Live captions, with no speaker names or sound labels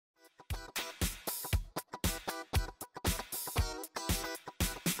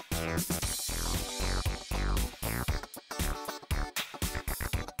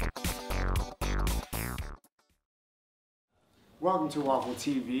Welcome to Waffle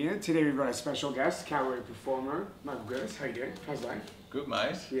TV. Today we've got a special guest, Cabaret performer, Michael Griffiths. How you doing? How's life? Good,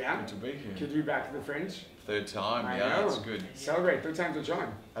 mate. Yeah? Good to be here. Good to be back to the Fringe. Third time, I yeah, know. it's good. Celebrate, third time's a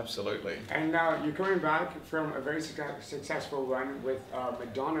charm. Absolutely. And you're coming back from a very successful run with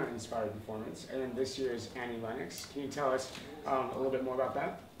Madonna-inspired performance, and then this year's Annie Lennox. Can you tell us a little bit more about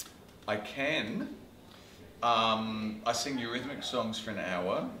that? I can. I sing Eurythmics songs for an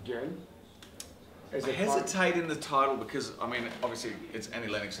hour. Good. I hesitate in the title because, I mean, obviously it's Annie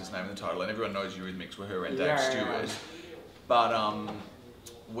Lennox's name in the title and everyone knows Eurythmics were her and Dave Stewart. But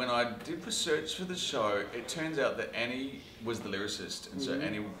when I did research for the show, it turns out that Annie was the lyricist, and so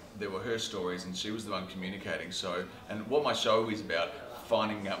Annie, there were her stories and she was the one communicating. So, and what my show is about,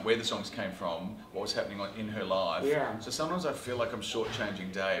 finding out where the songs came from, what was happening in her life. Yeah. So sometimes I feel like I'm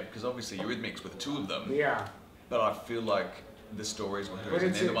shortchanging Dave, because obviously Eurythmics were the two of them. Yeah. But I feel like the stories were hers,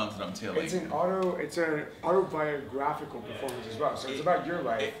 and they're the ones that I'm telling. It's an autobiographical performance as well. So it's about your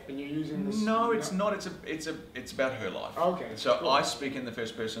life, and you're using this. No, it's not. It's about her life. Okay. So cool. I speak in the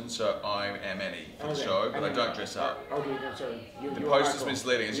first person, so I am Annie for the show, but I don't dress up. Okay, no, sorry. The post is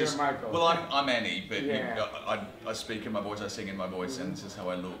misleading. It's just Michael. Well, I'm Annie, but I speak in my voice, I sing in my voice, and this is how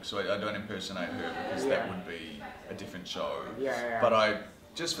I look. So I don't impersonate her because that would be a different show. Yeah. But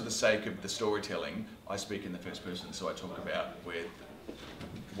just for the sake of the storytelling, I speak in the first person, so I talk about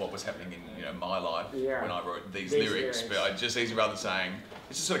what was happening in my life when I wrote these lyrics. But I just easy rather than saying,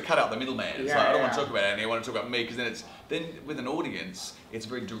 it's just sort of cut out the middleman. It's like, I don't want to talk about Annie, I want to talk about me, because then with an audience, it's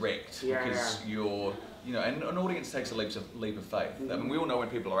very direct, because you're, and an audience takes a leap of faith. I mean, we all know when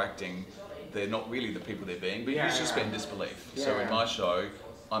people are acting, they're not really the people they're being, but you just suspend disbelief. So in my show,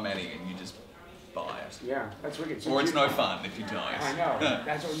 I'm Annie, and you just buy it. Yeah, that's wicked. So or it's no fun if you don't. I know.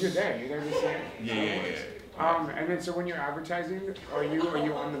 That's what you're there. You're there to see it. Yeah. And then so when you're advertising, are you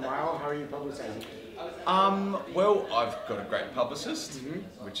on the mile? How are you publicizing? Well, I've got a great publicist,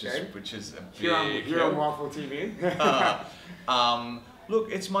 which is a big Here on Waffle TV.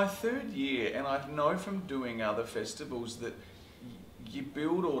 Look, it's my third year, and I know from doing other festivals that you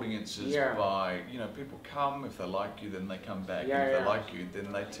build audiences by, people come, if they like you, then they come back, and if they like you,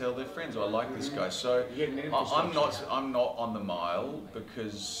 then they tell their friends, I like this guy. So I'm not on the mile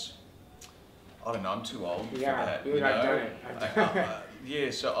because, I don't know, I'm too old for that. I've done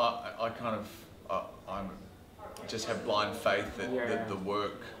it. So I kind of, I just have blind faith that the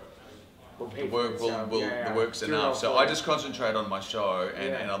work's enough. So I just concentrate on my show,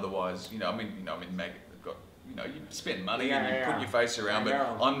 and otherwise, you spend money and you put your face around, but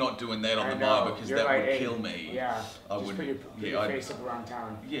I'm not doing that on the mile because that would kill me. Yeah, I would put your face up around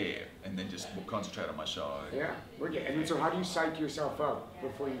town. Yeah, and then just concentrate on my show. Yeah, and so how do you psych yourself up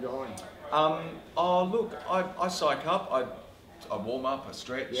before you go on? Look, I psych up. I warm up, I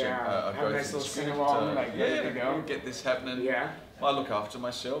stretch, I go through the script, get this happening. Yeah. I look after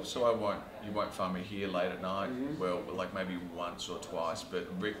myself, so you won't find me here late at night. Well, like maybe once or twice, but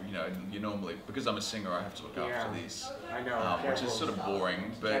you normally, because I'm a singer, I have to look after this. I know, which is sort of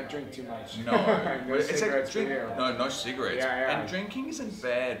boring. But can't drink too much. No, no cigarettes for you. No cigarettes. And drinking isn't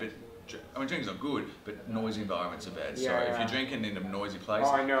bad, but drinking's not good, but noisy environments are bad. So if you're drinking in a noisy place,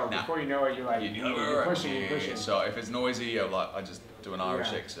 I know. Before you know it, you're pushing. So if it's noisy, I just do an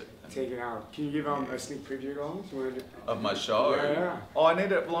Irish exit. Take it out. Can you give a sneak preview of my show? Yeah. Oh, I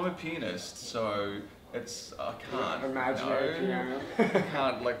need it. Well, I'm a pianist, so I can't. Imaginary piano. I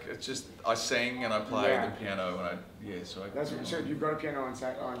can't. It's just I sing and I play the piano and That's what you said. You've got a piano on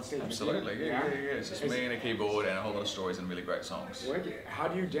stage. Absolutely. Yeah. It's just me and a keyboard and a whole lot of stories and really great songs. How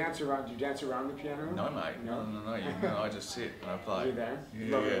do you dance around? Do you dance around the piano? No, mate. No. I just sit and I play. You're there.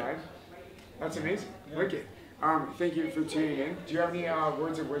 Love it live. That's amazing. Wicked. Thank you for tuning in. Do you have any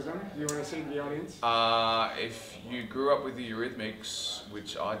words of wisdom you want to say to the audience? If you grew up with the Eurythmics,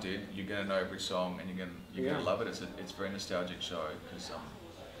 which I did, you're going to know every song and you're going to love it. It's a very nostalgic show because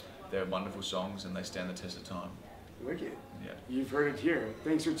they're wonderful songs and they stand the test of time. Wicked. Yeah. You've heard it here.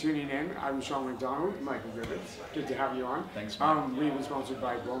 Thanks for tuning in. I'm Sean McDonald, Michael Griffiths. Good to have you on. Thanks, man. We've been sponsored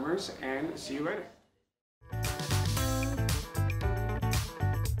by Bomers, and see you later.